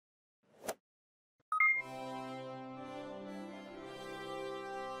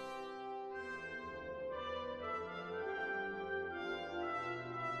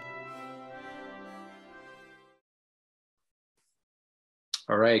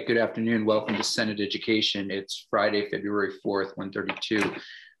All right, good afternoon. Welcome to Senate Education. It's Friday, February 4th, 1:32.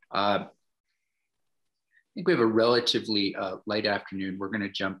 I think we have a relatively light afternoon. We're going to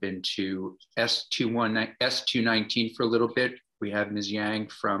jump into S.219 for a little bit. We have Ms. Yang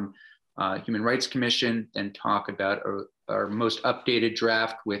from Human Rights Commission, then talk about our most updated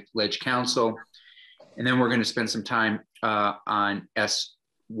draft with Ledge Council. And then we're going to spend some time on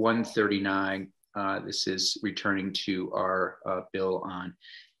S.139. This is returning to our bill on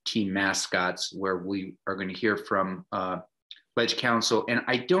team mascots, where we are going to hear from Ledge Council. And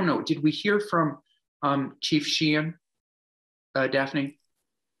I don't know, did we hear from Chief Sheehan, Daphne?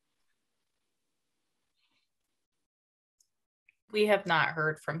 We have not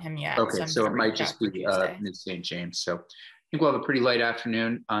heard from him yet. Okay, so it might just be Ms. St. James. So I think we'll have a pretty light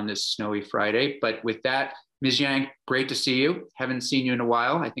afternoon on this snowy Friday. But with that, Ms. Yang, great to see you. Haven't seen you in a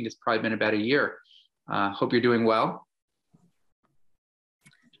while. I think it's probably been about a year. Hope you're doing well.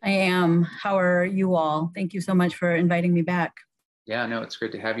 I am. How are you all? Thank you so much for inviting me back. Yeah, no, it's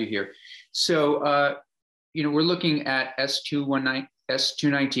great to have you here. So, we're looking at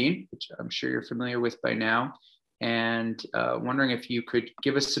S.219, which I'm sure you're familiar with by now, and wondering if you could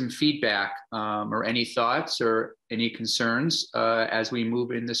give us some feedback or any thoughts or any concerns as we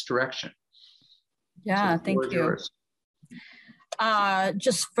move in this direction. Yeah, so thank you.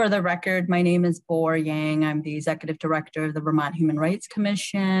 Just for the record, my name is Bo Yang. I'm the Executive Director of the Vermont Human Rights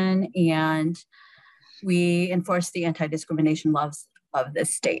Commission, and we enforce the anti-discrimination laws of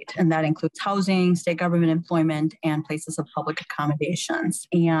this state, and that includes housing, state government employment, and places of public accommodations.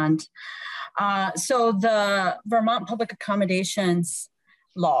 And so the Vermont Public Accommodations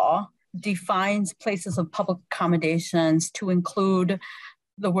Law defines places of public accommodations to include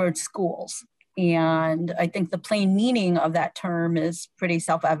the word schools. And I think the plain meaning of that term is pretty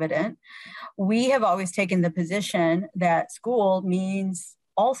self-evident. We have always taken the position that school means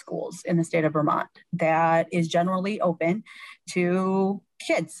all schools in the state of Vermont, that is generally open to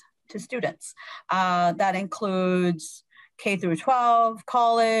kids, to students. That includes K through 12,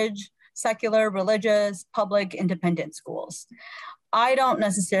 college, secular, religious, public, independent schools. I don't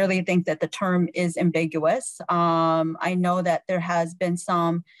necessarily think that the term is ambiguous. I know that there has been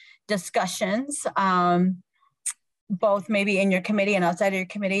some discussions, both maybe in your committee and outside of your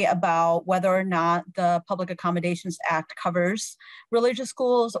committee, about whether or not the Public Accommodations Act covers religious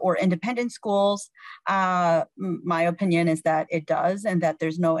schools or independent schools. My opinion is that it does, and that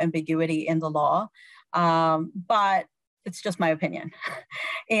there's no ambiguity in the law. But it's just my opinion.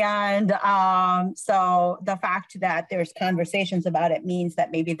 And so the fact that there's conversations about it means that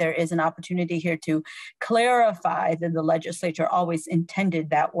maybe there is an opportunity here to clarify that the legislature always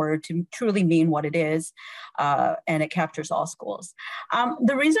intended that word to truly mean what it is, and it captures all schools.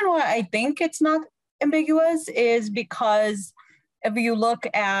 The reason why I think it's not ambiguous is because if you look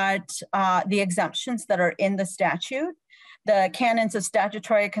at the exemptions that are in the statute, the canons of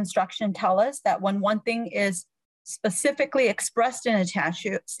statutory construction tell us that when one thing is specifically expressed in a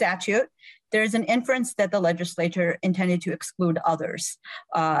statute, there's an inference that the legislature intended to exclude others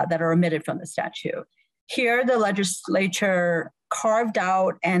that are omitted from the statute. Here, the legislature carved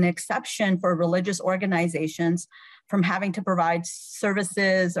out an exception for religious organizations from having to provide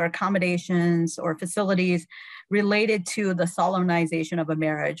services or accommodations or facilities related to the solemnization of a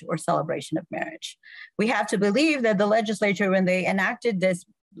marriage or celebration of marriage. We have to believe that the legislature, when they enacted this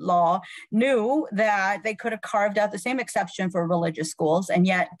law, knew that they could have carved out the same exception for religious schools and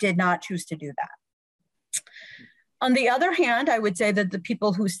yet did not choose to do that. On the other hand, I would say that the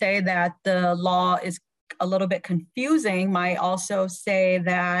people who say that the law is a little bit confusing might also say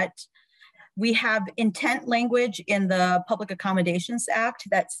that we have intent language in the Public Accommodations Act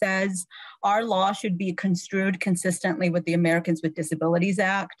that says our law should be construed consistently with the Americans with Disabilities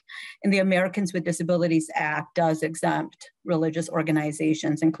Act. And the Americans with Disabilities Act does exempt religious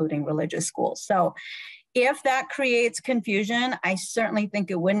organizations, including religious schools. So if that creates confusion, I certainly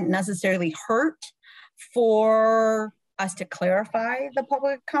think it wouldn't necessarily hurt for us to clarify the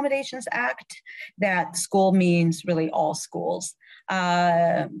Public Accommodations Act, that school means really all schools.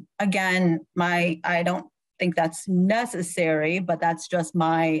 Again, I don't think that's necessary, but that's just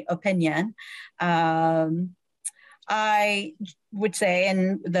my opinion. I would say,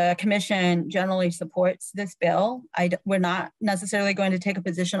 and the commission generally supports this bill. We're not necessarily going to take a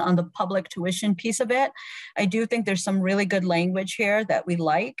position on the public tuition piece of it. I do think there's some really good language here that we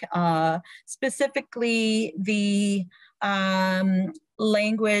like, specifically the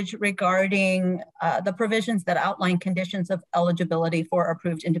language regarding the provisions that outline conditions of eligibility for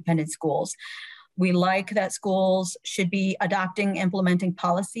approved independent schools. We like that schools should be adopting, implementing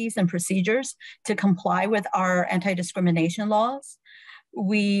policies and procedures to comply with our anti-discrimination laws.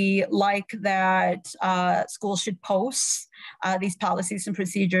 We like that schools should post these policies and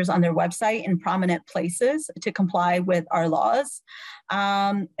procedures on their website in prominent places to comply with our laws.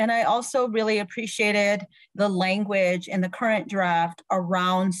 And I also really appreciated the language in the current draft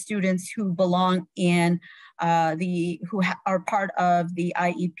around students who belong in who are part of the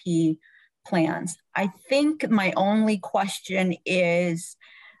IEP plans. I think my only question is,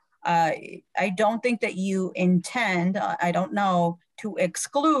 I don't think that you intend, I don't know, to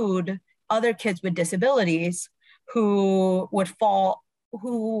exclude other kids with disabilities who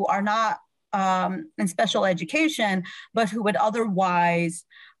are not in special education, but who would otherwise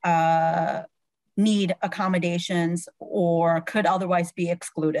need accommodations or could otherwise be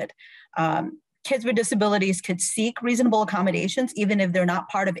excluded. Kids with disabilities could seek reasonable accommodations even if they're not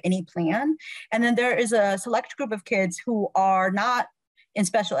part of any plan. And then there is a select group of kids who are not in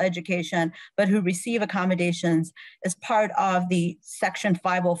special education, but who receive accommodations as part of the Section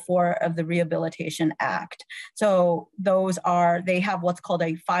 504 of the Rehabilitation Act. So they have what's called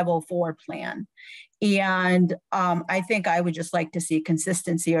a 504 plan. And I think I would just like to see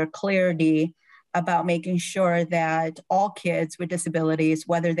consistency or clarity about making sure that all kids with disabilities,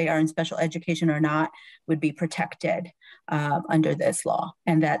 whether they are in special education or not, would be protected under this law,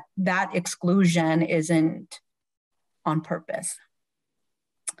 and that exclusion isn't on purpose.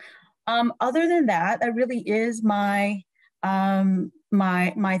 Other than that, that really is my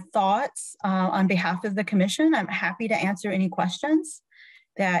thoughts on behalf of the commission. I'm happy to answer any questions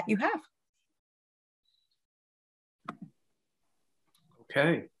that you have.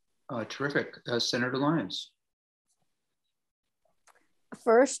 Okay, terrific. Senator Lyons.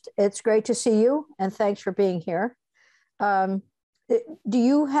 First, it's great to see you, and thanks for being here. Do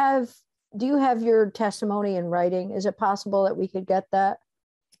you have your testimony in writing? Is it possible that we could get that?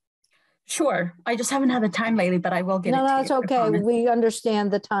 Sure. I just haven't had the time lately, but I will get it to you. No, it's okay. We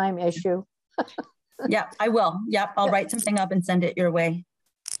understand the time issue. Yeah, I will. Yep, I'll write something up and send it your way.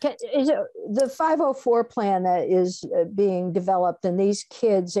 Is it the 504 plan that is being developed, and these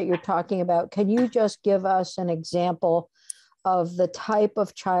kids that you're talking about, can you just give us an example of the type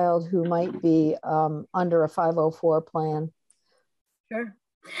of child who might be under a 504 plan? Sure.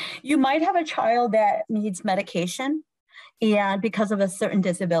 You might have a child that needs medication and because of a certain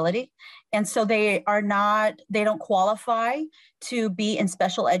disability. And so they don't qualify to be in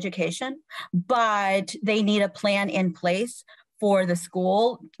special education, but they need a plan in place for the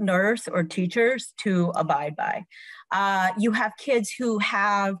school nurse or teachers to abide by. You have kids who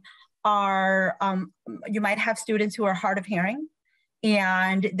you might have students who are hard of hearing,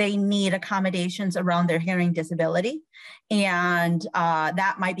 and they need accommodations around their hearing disability. And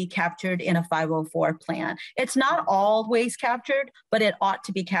that might be captured in a 504 plan. It's not always captured, but it ought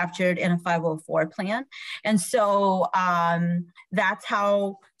to be captured in a 504 plan. And so that's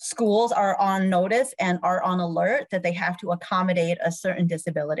how schools are on notice and are on alert that they have to accommodate a certain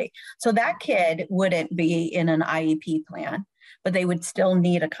disability. So that kid wouldn't be in an IEP plan, but they would still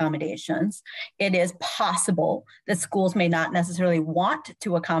need accommodations. It is possible that schools may not necessarily want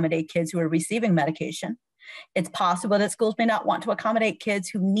to accommodate kids who are receiving medication. It's possible that schools may not want to accommodate kids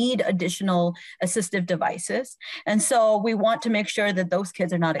who need additional assistive devices. And so we want to make sure that those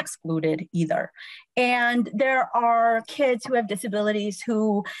kids are not excluded either. And there are kids who have disabilities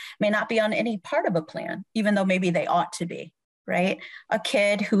who may not be on any part of a plan, even though maybe they ought to be, right? A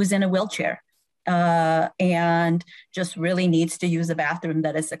kid who's in a wheelchair and just really needs to use a bathroom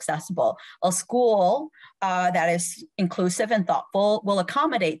that is accessible. A school that is inclusive and thoughtful will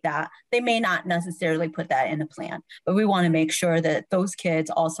accommodate that. They may not necessarily put that in a plan, but we want to make sure that those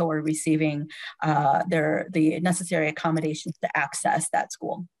kids also are receiving the necessary accommodations to access that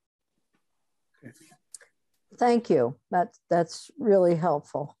school. Thank you. That's really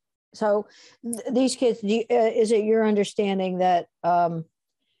helpful. So these kids, is it your understanding that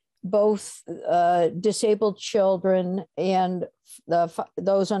both disabled children and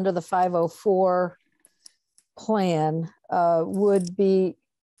those under the 504 plan would be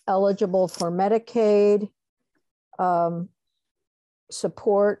eligible for Medicaid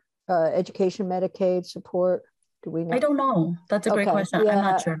support, education Medicaid support? Do we know? I don't know. That's a great question. Yeah. I'm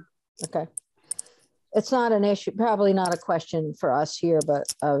not sure. Okay. It's not an issue, probably not a question for us here, but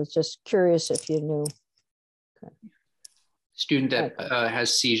I was just curious if you knew. Okay. Student that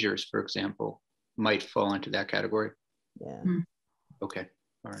has seizures, for example, might fall into that category. Yeah. Okay.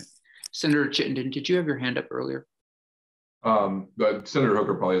 All right. Senator Chittenden, did you have your hand up earlier? But Senator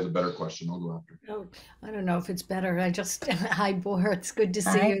Hooker probably has a better question. I'll go after. Oh, I don't know if it's better. Hi, Boer. It's good to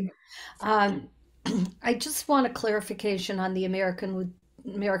see you. I just want a clarification on the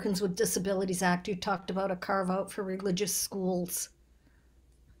Americans with Disabilities Act. You talked about a carve out for religious schools.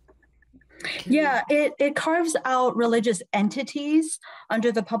 Yeah, it carves out religious entities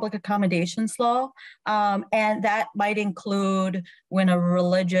under the public accommodations law. And that might include when a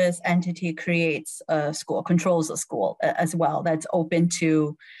religious entity creates a school, controls a school as well, that's open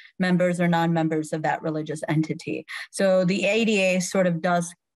to members or non-members of that religious entity. So the ADA sort of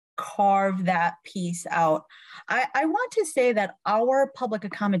does carve that piece out. I want to say that our public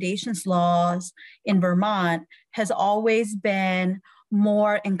accommodations laws in Vermont has always been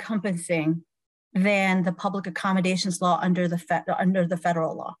more encompassing than the public accommodations law under the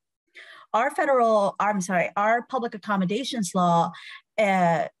federal law. Our public accommodations law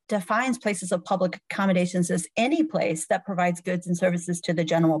defines places of public accommodations as any place that provides goods and services to the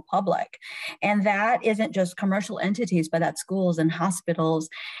general public. And that isn't just commercial entities, but that's schools and hospitals.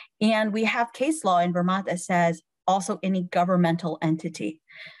 And we have case law in Vermont that says also any governmental entity.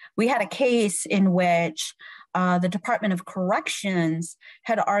 We had a case in which the Department of Corrections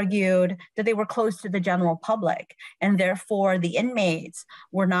had argued that they were closed to the general public, and therefore the inmates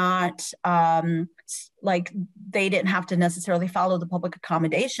were not they didn't have to necessarily follow the public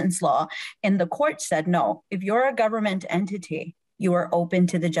accommodations law. And the court said, no, if you're a government entity, you are open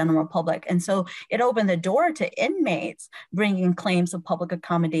to the general public. And so it opened the door to inmates bringing claims of public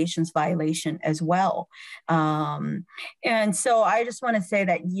accommodations violation as well. And so I just want to say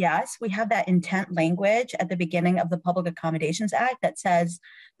that, yes, we have that intent language at the beginning of the Public Accommodations Act that says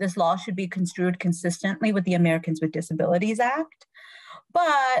this law should be construed consistently with the Americans with Disabilities Act.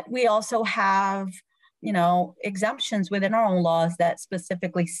 But we also have, exemptions within our own laws that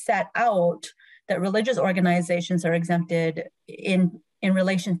specifically set out that religious organizations are exempted in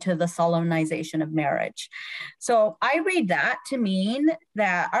relation to the solemnization of marriage. So I read that to mean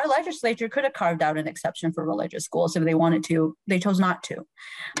that our legislature could have carved out an exception for religious schools if they wanted to. They chose not to.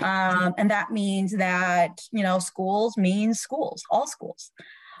 And that means that, schools means schools, all schools.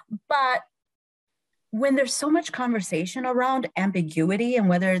 But when there's so much conversation around ambiguity and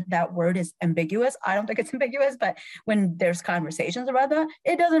whether that word is ambiguous, I don't think it's ambiguous, but when there's conversations about that,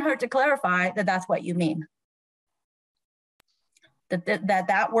 it doesn't hurt to clarify that that's what you mean.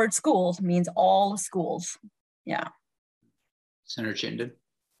 That word schools means all schools. Yeah. Senator Chittenden.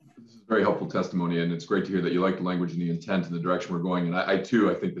 This is very helpful testimony, and it's great to hear that you like the language and the intent and the direction we're going. And I too,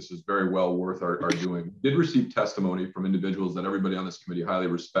 I think this is very well worth our doing. We did receive testimony from individuals that everybody on this committee highly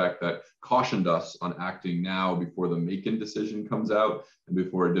respect that cautioned us on acting now before the Macon decision comes out and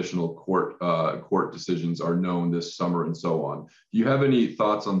before additional court decisions are known this summer and so on. Do you have any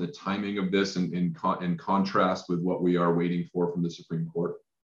thoughts on the timing of this in contrast with what we are waiting for from the Supreme Court?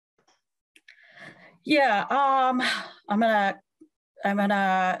 Yeah, I'm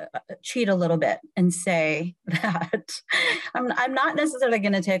gonna cheat a little bit and say that I'm not necessarily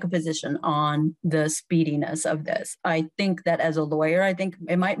gonna take a position on the speediness of this. I think that as a lawyer, I think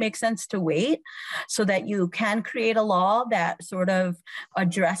it might make sense to wait so that you can create a law that sort of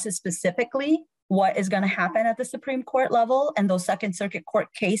addresses specifically what is going to happen at the Supreme Court level and those Second Circuit Court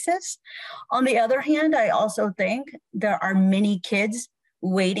cases. On the other hand, I also think there are many kids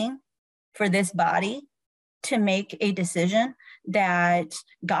waiting for this body to make a decision that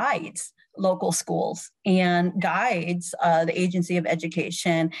guides local schools and guides the Agency of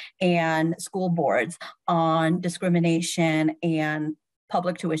Education and school boards on discrimination and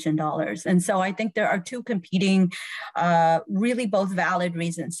public tuition dollars. And so I think there are two competing, really both valid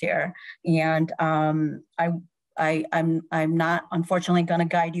reasons here. And I'm not unfortunately going to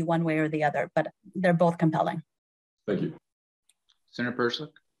guide you one way or the other, but they're both compelling. Thank you. Senator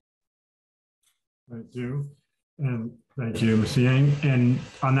Perslick. Thank you. And thank you, Ms. Yang. And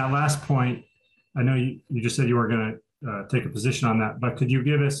on that last point, I know you just said you were going to take a position on that, but could you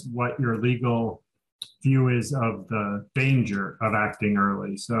give us what your legal view is of the danger of acting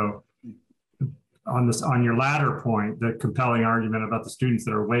early? So on your latter point, the compelling argument about the students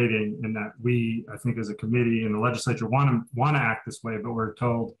that are waiting, and that we, I think as a committee and the legislature want to act this way, but we're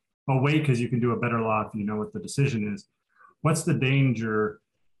told, oh, wait, because you can do a better law if you know what the decision is. What's the danger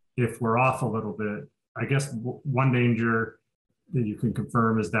if we're off a little bit? I guess one danger that you can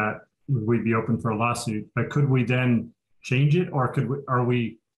confirm is that we'd be open for a lawsuit, but could we then change it, or are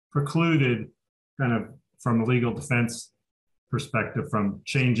we precluded kind of from a legal defense perspective from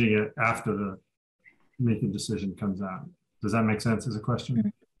changing it after the Macon decision comes out? Does that make sense as a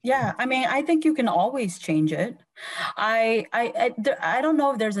question? Yeah, I mean, I think you can always change it. I don't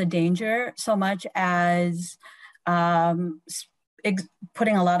know if there's a danger so much as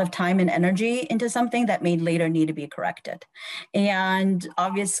putting a lot of time and energy into something that may later need to be corrected. And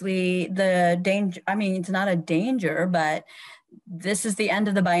obviously the danger, I mean, it's not a danger, but this is the end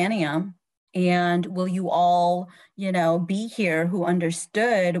of the biennium. And will you all, be here who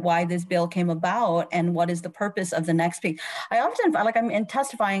understood why this bill came about and what is the purpose of the next piece? I often feel like I'm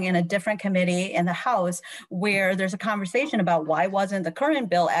testifying in a different committee in the House where there's a conversation about why wasn't the current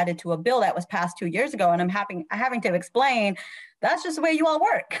bill added to a bill that was passed 2 years ago, and I'm having to explain that's just the way you all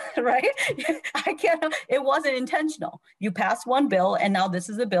work, right? It wasn't intentional. You passed one bill and now this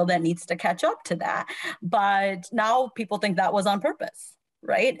is a bill that needs to catch up to that. But now people think that was on purpose,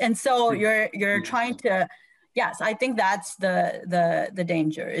 right? And so you're trying to, yes, I think that's the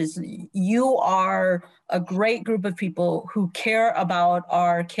danger is you are a great group of people who care about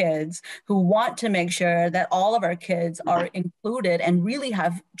our kids, who want to make sure that all of our kids are included and really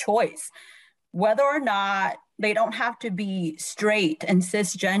have choice, whether or not they don't have to be straight and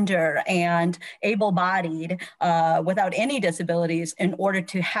cisgender and able-bodied without any disabilities in order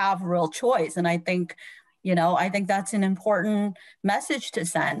to have real choice. And I think that's an important message to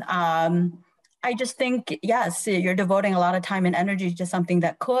send. I just think, yes, you're devoting a lot of time and energy to something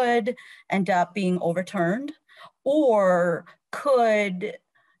that could end up being overturned, or could,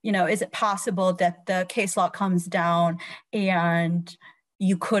 is it possible that the case law comes down and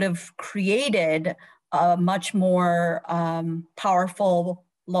you could have created a much more powerful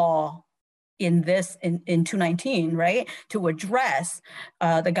law in 219, right, to address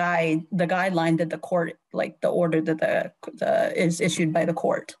the guideline that the court, like the order that is issued by the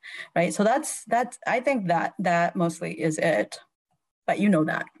court, right? So that's I think that mostly is it, but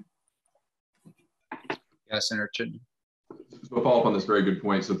that. Yeah, Senator Chittenden. So I'll follow up on this very good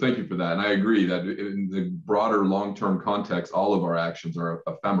point. So thank you for that. And I agree that in the broader long-term context, all of our actions are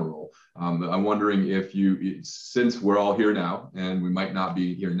ephemeral. I'm wondering if since we're all here now and we might not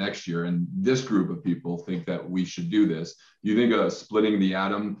be here next year, and this group of people think that we should do this, do you think splitting the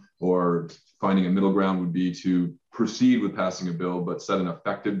atom or finding a middle ground would be to proceed with passing a bill, but set an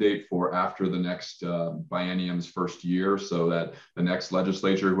effective date for after the next biennium's first year, so that the next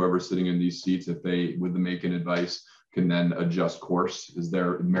legislature, whoever's sitting in these seats, if they, with the Macon advice, can then adjust course? Is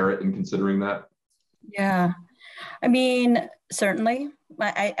there merit in considering that? Yeah, I mean, certainly.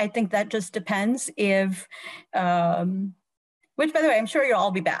 I think that just depends if, which, by the way, I'm sure you'll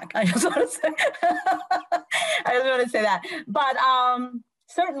all be back. I just want to say that. But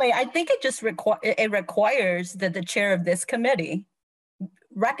certainly, I think it just requires that the chair of this committee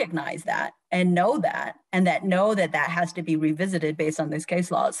recognize that and know that has to be revisited based on this case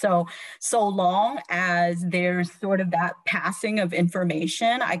law. So long as there's sort of that passing of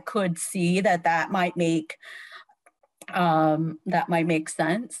information, I could see that might make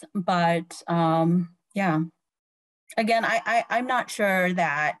sense. But yeah, again, I'm not sure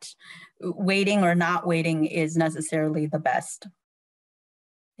that waiting or not waiting is necessarily the best.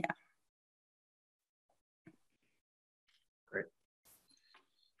 Yeah. Great.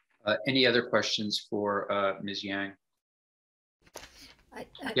 Any other questions for Ms. Yang?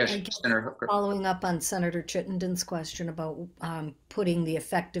 Yes, Senator Hooker. Following up on Senator Chittenden's question about putting the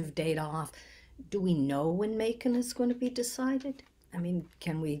effective date off, do we know when Macon is going to be decided? I mean,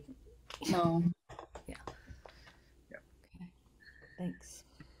 can we? No. Yeah. Okay. Thanks.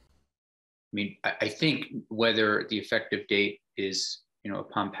 I mean, I think whether the effective date is,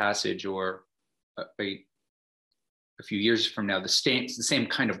 upon passage or a few years from now, the same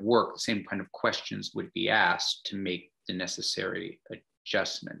kind of work, the same kind of questions would be asked to make the necessary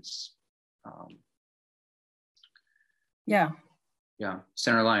adjustments. Yeah.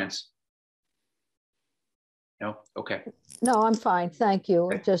 Senator Lyons. No? Okay. No, I'm fine. Thank you.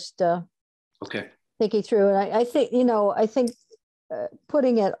 Okay. Just okay. Thinking through. And I think,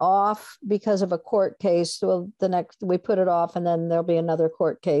 putting it off because of a court case, well, we put it off and then there'll be another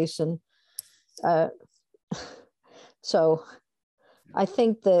court case. And so I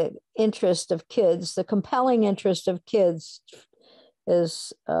think the interest of kids, the compelling interest of kids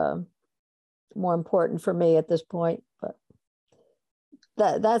is more important for me at this point.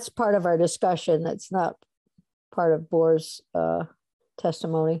 But that's part of our discussion. That's not part of Bohr's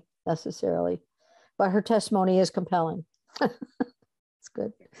testimony necessarily, but her testimony is compelling. It's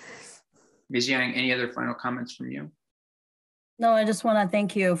good. Ms. Yang, any other final comments from you? No, I just want to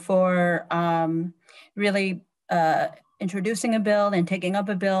thank you for really introducing a bill and taking up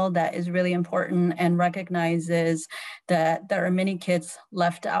a bill that is really important and recognizes that there are many kids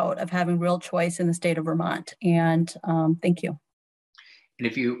left out of having real choice in the state of Vermont. And thank you. And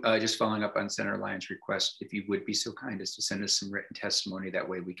if you, just following up on Senator Lyons' request, if you would be so kind as to send us some written testimony, that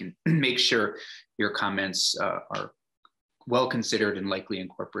way we can make sure your comments are well considered and likely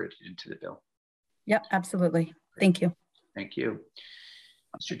incorporated into the bill. Yep, absolutely. Thank you. Thank you.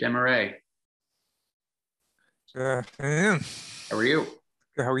 Mr. Desmarais. Good afternoon. How are you?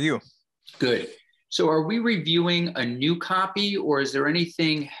 Good, how are you? Good. So are we reviewing a new copy, or is there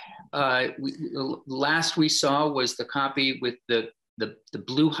anything, last we saw was the copy with the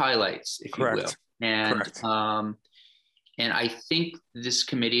blue highlights, if you will. And, Correct. and I think this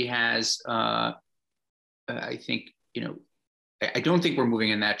committee has, I think, you know, I don't think we're moving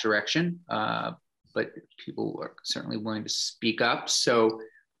in that direction, but people are certainly willing to speak up. So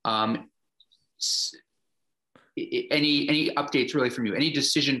any updates really from you? Any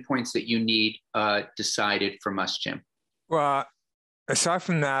decision points that you need decided from us, Jim? Well, aside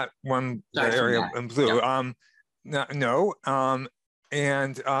from that one area in blue, yeah. No.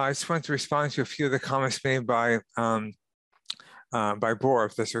 And I just want to respond to a few of the comments made by Bor,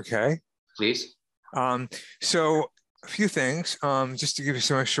 if that's okay. Please. So a few things, just to give you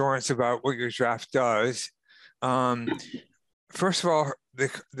some assurance about what your draft does. First of all,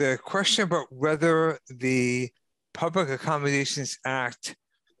 the question about whether the Public Accommodations Act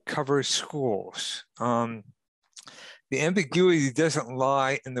covers schools. The ambiguity doesn't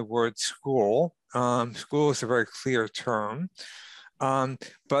lie in the word school. School is a very clear term.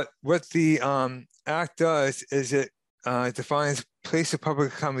 But what the Act does is it defines place of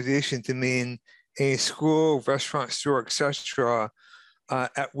public accommodation to mean a school, restaurant, store, etc.,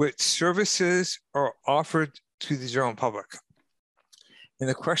 at which services are offered to the general public. And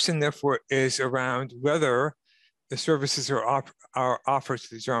the question, therefore, is around whether the services are offered to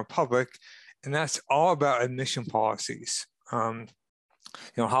the general public, and that's all about admission policies. You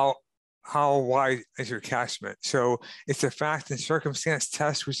know, how wide is your catchment? So it's a fact and circumstance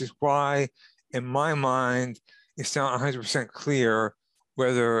test, which is why, in my mind, it's not 100% clear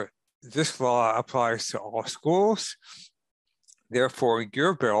whether this law applies to all schools. Therefore,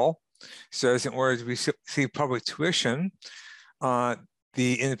 your bill says in order to receive public tuition,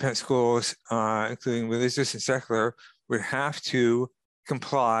 the independent schools, including religious and secular, would have to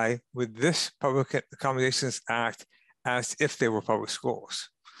comply with this Public Accommodations Act as if they were public schools.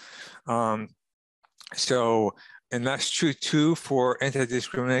 So, and that's true too for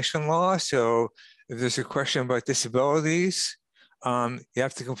anti-discrimination law. So if there's a question about disabilities, you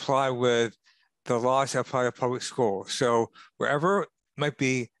have to comply with the laws that apply to public schools. So wherever it might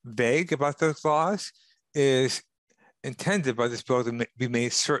be vague about those laws is intended by this bill to be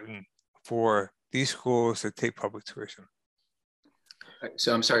made certain for these schools that take public tuition.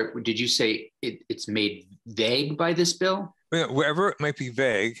 So I'm sorry, did you say it's made vague by this bill? Wherever it might be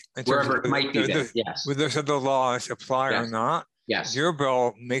vague. Wherever it might be vague, yes. Whether those other laws apply or not, yes. Your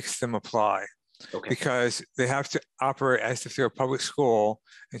bill makes them apply. Okay. Because they have to operate as if they're a public school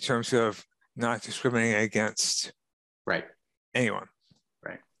in terms of not discriminating against anyone.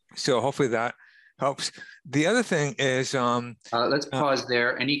 Right. So hopefully that helps. The other thing is... let's pause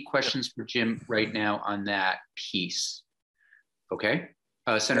there. Any questions for Jim right now on that piece? Okay.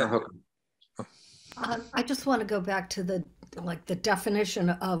 Senator Hooker. I just want to go back to the definition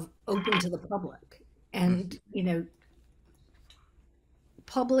of open to the public. And, you know,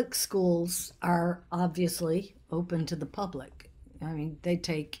 public schools are obviously open to the public. I mean,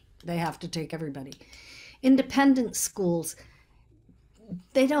 they have to take everybody. Independent schools,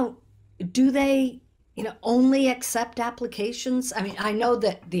 do they, you know, only accept applications? I mean, I know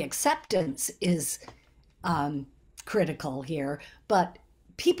that the acceptance is critical here, but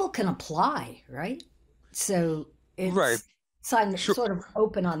people can apply, right? So it's sort of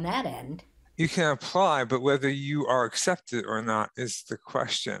open on that end. You can apply, but whether you are accepted or not is the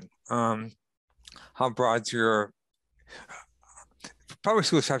question. How broad's your... Public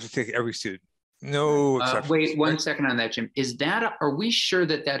schools have to take every student. No exceptions. Wait 1 second on that, Jim. Is that, are we sure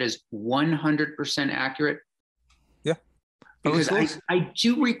that that is 100% accurate? Yeah. Because I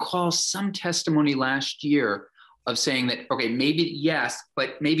do recall some testimony last year of saying that, okay, maybe yes,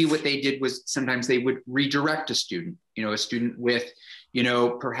 but maybe what they did was sometimes they would redirect a student, you know, a student with, you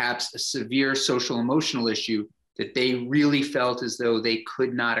know, perhaps a severe social emotional issue that they really felt as though they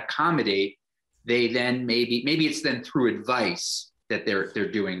could not accommodate. They then maybe it's then through advice that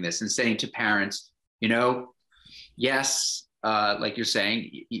they're doing this and saying to parents, you know, yes, like you're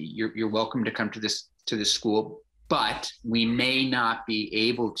saying, you're welcome to come to this school, but we may not be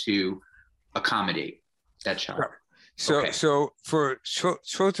able to accommodate that child. Right. So for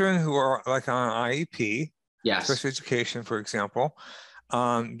children who are like on IEP, special education, for example,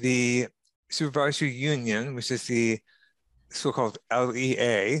 the supervisory union, which is the so-called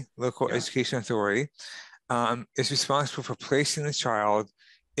LEA, Local Education Authority, is responsible for placing the child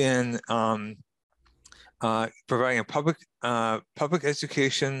in providing a public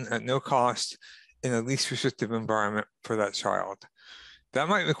education at no cost in a least restrictive environment for that child. That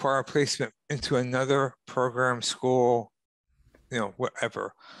might require a placement into another program, school, you know,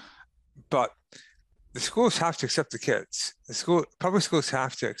 whatever. but the schools have to accept the kids. Public schools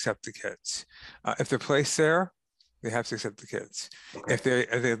have to accept the kids. If they're placed there, they have to accept the kids. Okay. If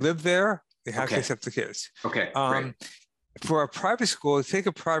they live there, they have to Okay. accept the kids. Okay. Great. For a private school, take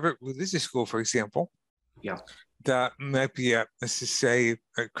a private religious school, for example. Yeah. That might be let's just say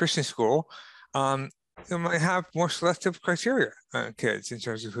a Christian school. They might have more selective criteria on kids in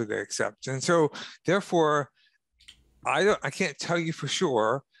terms of who they accept. And so therefore, I can't tell you for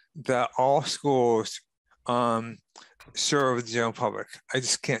sure that all schools serve the general public. I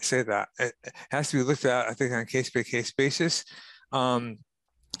just can't say that. It has to be looked at, I think, on a case-by-case basis,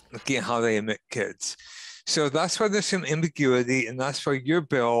 looking at how they admit kids. So that's why there's some ambiguity, and that's why your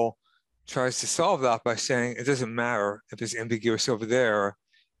bill tries to solve that by saying it doesn't matter if it's ambiguous over there.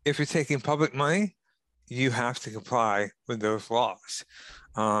 If you're taking public money, you have to comply with those laws.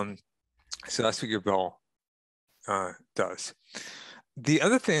 So that's what your bill does. The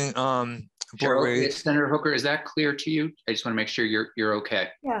other thing, Cheryl, Senator Hooker, is that clear to you? I just want to make sure you're okay.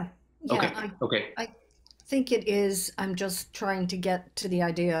 Yeah. Okay. Okay. I think it is. I'm just trying to get to the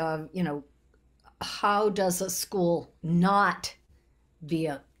idea of, how does a school not be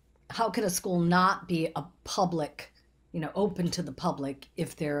how can a school not be a public, open to the public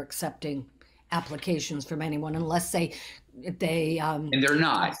if they're accepting applications from anyone, unless they and they're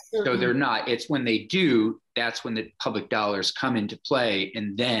not. So they're not. It's when they do, that's when the public dollars come into play,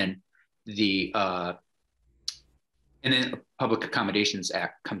 and then the Public Accommodations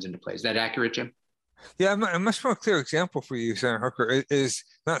Act comes into play. Is that accurate, Jim? Yeah, a much more clear example for you, Senator Hooker, is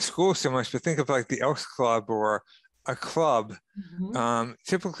not school so much, but think of like the Elks Club or a club. Mhm.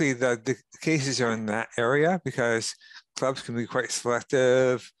 Typically, the cases are in that area because clubs can be quite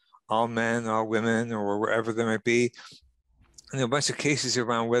selective, all men, all women, or wherever they might be. And there are a bunch of cases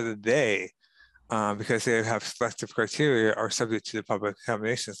around whether they, because they have selective criteria, are subject to the Public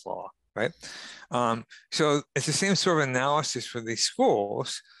Accommodations Law, right? So it's the same sort of analysis for these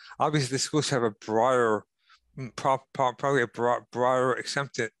schools. Obviously, the schools have a broader, probably a broader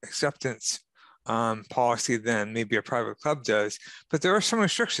acceptance policy than maybe a private club does, but there are some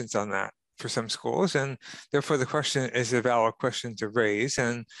restrictions on that for some schools, and therefore the question is a valid question to raise,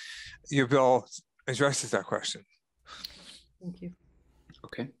 and your bill addresses that question. Thank you.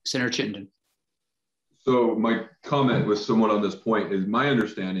 Okay, Senator Chittenden. So my comment with someone on this point is my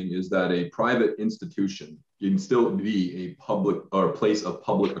understanding is that a private institution can still be a public or a place of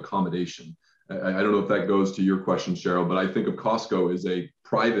public accommodation. I don't know if that goes to your question, Cheryl, but I think of Costco as a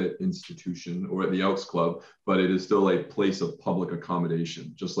private institution or at the Elks Club, but it is still a place of public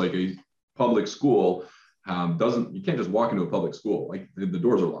accommodation, just like a public school you can't just walk into a public school, like the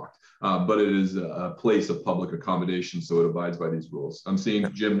doors are locked, but it is a place of public accommodation, so it abides by these rules. I'm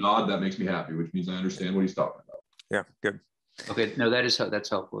seeing Jim nod, that makes me happy, which means I understand what he's talking about. Yeah, good. Okay, no, that's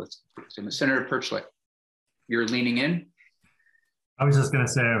helpful. Senator Perchlik, you're leaning in? I was just going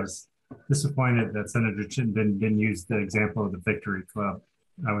to say I was disappointed that Senator Chittenden didn't use the example of the Victory Club.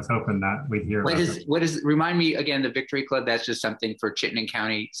 I was hoping that we'd hear what is remind me again, the Victory Club? That's just something for Chittenden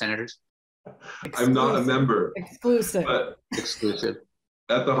County senators? Exclusive. I'm not a member. Exclusive. Exclusive.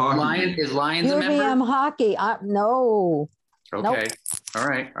 At the hockey. Is Lions a member? UVM hockey. No. Okay. Nope. All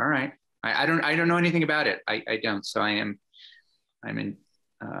right. I don't know anything about it. I don't. So I'm in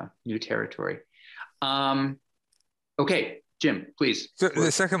new territory. Okay, Jim, please. So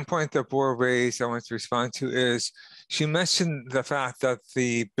the second point that Bora raised I want to respond to is she mentioned the fact that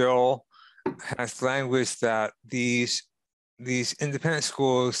the bill has language that these independent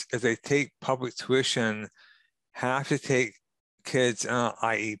schools, if they take public tuition, have to take kids on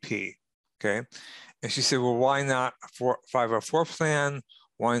IEP, okay? And she said, well, why not a 504 plan?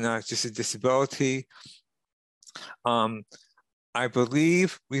 Why not just a disability? I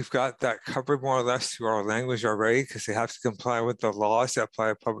believe we've got that covered more or less through our language already because they have to comply with the laws that apply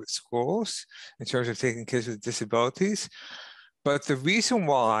to public schools in terms of taking kids with disabilities. But the reason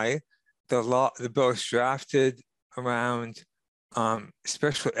why the bill is drafted around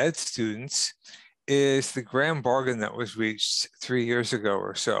special ed students is the grand bargain that was reached 3 years ago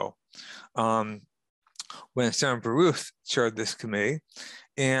or so when Senator Baruth chaired this committee.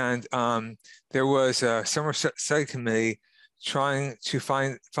 And there was a summer study committee trying to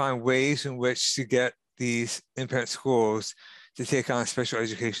find ways in which to get these independent schools to take on special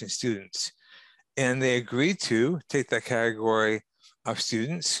education students. And they agreed to take that category of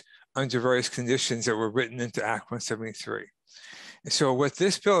students under various conditions that were written into Act 173. So what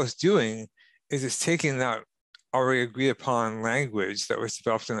this bill is doing is it's taking that already agreed upon language that was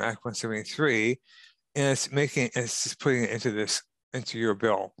developed in Act 173, and it's just putting it into your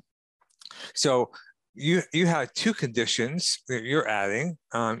bill. So you had two conditions that you're adding.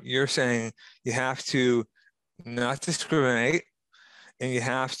 You're saying you have to not discriminate, and you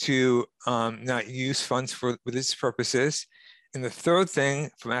have to not use funds for religious purposes. And the third thing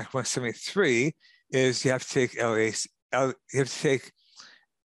from Act 173 is you have to take you have to take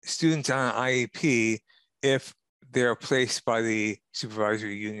students on an IEP if they're placed by the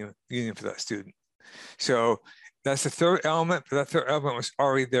supervisory union for that student. So that's the third element, but that third element was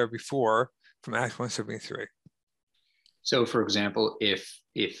already there before from Act 173. So, for example, if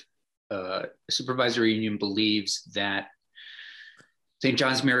a supervisory union believes that St.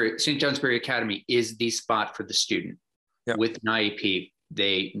 Johnsbury Academy is the spot for the student, yep, with an IEP,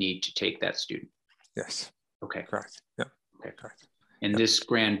 they need to take that student. Yes. Okay. Correct. Yeah. Okay. Correct. And yep, this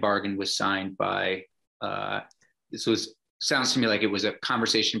grand bargain was signed by, sounds to me like it was a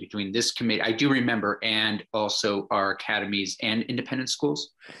conversation between this committee, I do remember, and also our academies and independent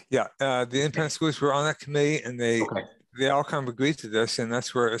schools. Yeah. The independent schools were on that committee, and they all kind of agreed to this, and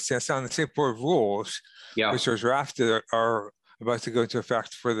that's where it's on the same board of rules, which are drafted, are about to go into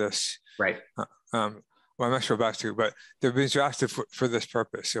effect for this. Right. Well, I'm not sure about to, but they've been drafted for this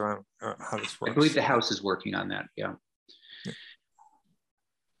purpose. So how this works. I believe the House is working on that. Yeah.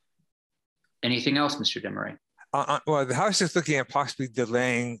 Anything else, Mr. Desmarais? Well, the House is looking at possibly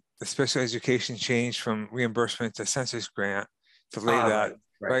delaying the special education change from reimbursement to census grant, delay that.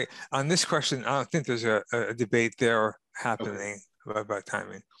 Right. On this question, I don't think there's a debate there happening about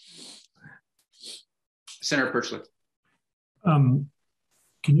timing. Senator Perchlik.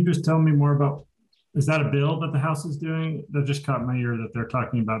 Can you just tell me more about, is that a bill that the House is doing? That just caught my ear that they're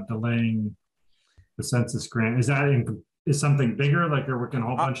talking about delaying the census grant. Is that is something bigger, like they're working a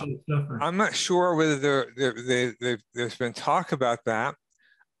whole bunch of stuff? Or? I'm not sure whether there's been talk about that.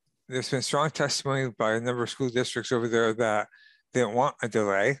 There's been strong testimony by a number of school districts over there that they don't want a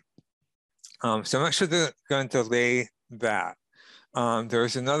delay. So I'm not sure they're going to delay that.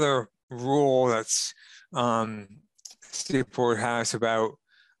 There's another rule that's State Board has about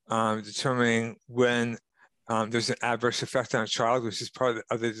determining when there's an adverse effect on a child, which is part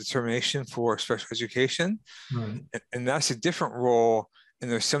of the determination for special education. Right. And that's a different rule.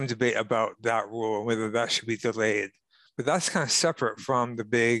 And there's some debate about that rule and whether that should be delayed. But that's kind of separate from the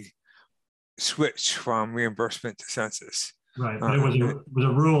big switch from reimbursement to census. Right. But it was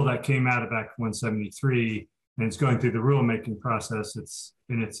a rule that came out of Act 173, and it's going through the rulemaking process. It's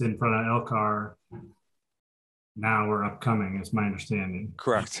in front of LCAR now or upcoming, is my understanding.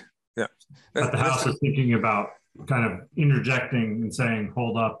 Correct. Yeah. But the House is thinking about kind of interjecting and saying,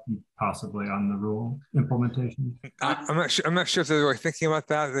 hold up, possibly on the rule implementation. I'm not sure if they're really thinking about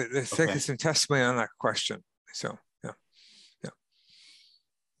that. They're taking some testimony on that question. So, yeah.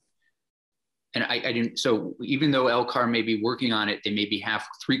 And I didn't, so even though LCAR may be working on it, they may be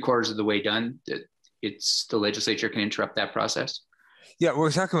 3/4 of the way done, that the legislature can interrupt that process? Yeah,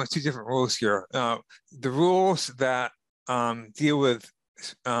 we're talking about two different rules here. The rules that deal with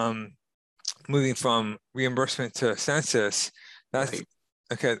moving from reimbursement to census, that's right.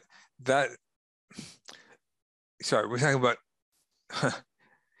 Okay. Sorry, we're talking about,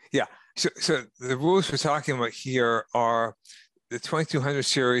 yeah. So the rules we're talking about here are the 2200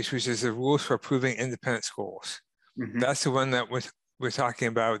 series, which is the rules for approving independent schools. Mm-hmm. That's the one that we're talking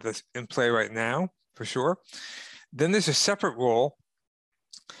about that's in play right now, for sure. Then there's a separate rule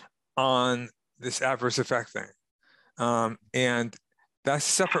on this adverse effect thing. And that's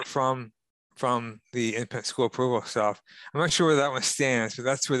separate from the independent school approval stuff. I'm not sure where that one stands, but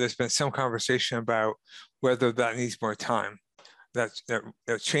that's where there's been some conversation about whether that needs more time. That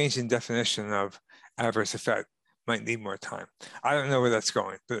change in definition of adverse effect might need more time. I don't know where that's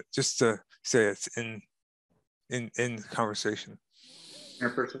going, but just to say it's in conversation.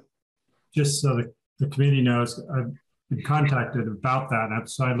 Just so the committee knows, I've been contacted about that. And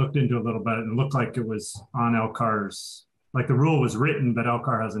so I looked into a little bit, and it looked like it was on LCAR's, like the rule was written, but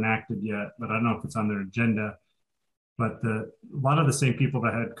LCAR hasn't acted yet, but I don't know if it's on their agenda. But a lot of the same people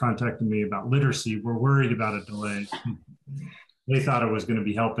that had contacted me about literacy were worried about a delay. They thought it was going to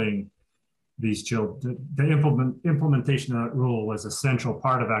be helping these children. The implementation of that rule was a central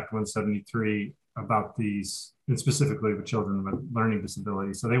part of Act 173 about these, and specifically the children with learning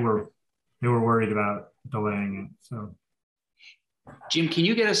disabilities. So they were worried about delaying it. So, Jim, can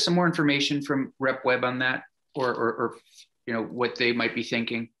you get us some more information from Rep. Webb on that, or what they might be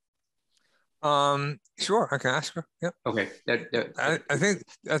thinking? Sure, I can ask her. Yep. Okay.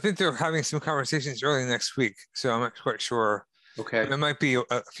 I think they're having some conversations early next week, so I'm not quite sure. Okay. It might be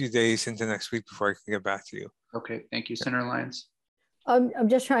a few days into next week before I can get back to you. Okay. Thank you, Senator Lyons. I'm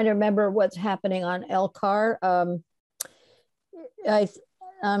just trying to remember what's happening on LCAR.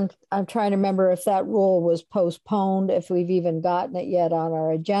 I'm trying to remember if that rule was postponed, if we've even gotten it yet on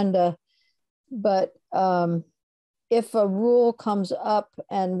our agenda. But if a rule comes up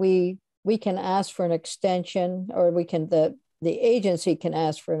and we can ask for an extension, or the agency can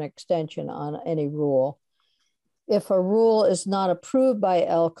ask for an extension on any rule. If a rule is not approved by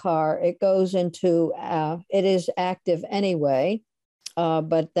LCAR, it goes into, it is active anyway,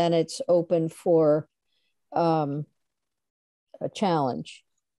 but then it's open for a challenge.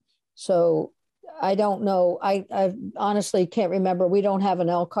 So I don't know. I honestly can't remember. We don't have an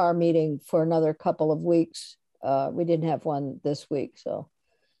LCAR meeting for another couple of weeks. We didn't have one this week, so.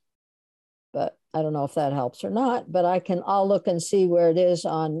 But I don't know if that helps or not, but I'll look and see where it is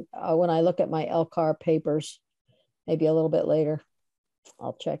on, when I look at my LCAR papers, maybe a little bit later,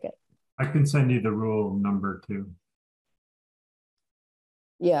 I'll check it. I can send you the rule number too.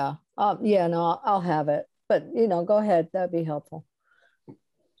 Yeah, yeah, no, I'll have it, but go ahead, that'd be helpful.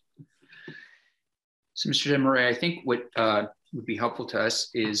 So Mr. DeMarais, I think what would be helpful to us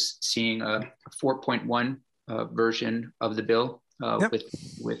is seeing a 4.1 version of the bill Yep.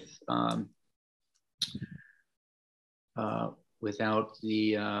 Without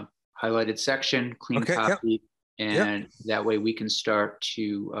the highlighted section, clean Okay, copy, yep. and that way we can start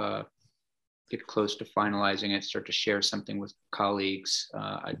to get close to finalizing it, start to share something with colleagues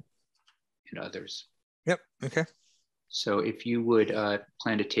and others. Yep, okay. So if you would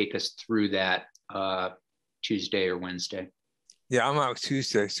plan to take us through that Tuesday or Wednesday. Yeah, I'm out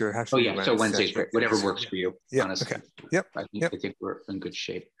Tuesday, so it has to be Wednesday. So Wednesday's great. Whatever works for you, yeah. honestly. Okay. Yep. I think we're in good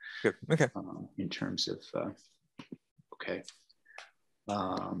shape. Good. Okay. In terms of, okay.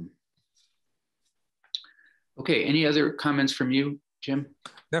 Okay, any other comments from you, Jim?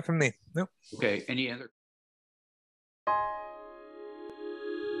 Not from me. Nope. Okay, any other?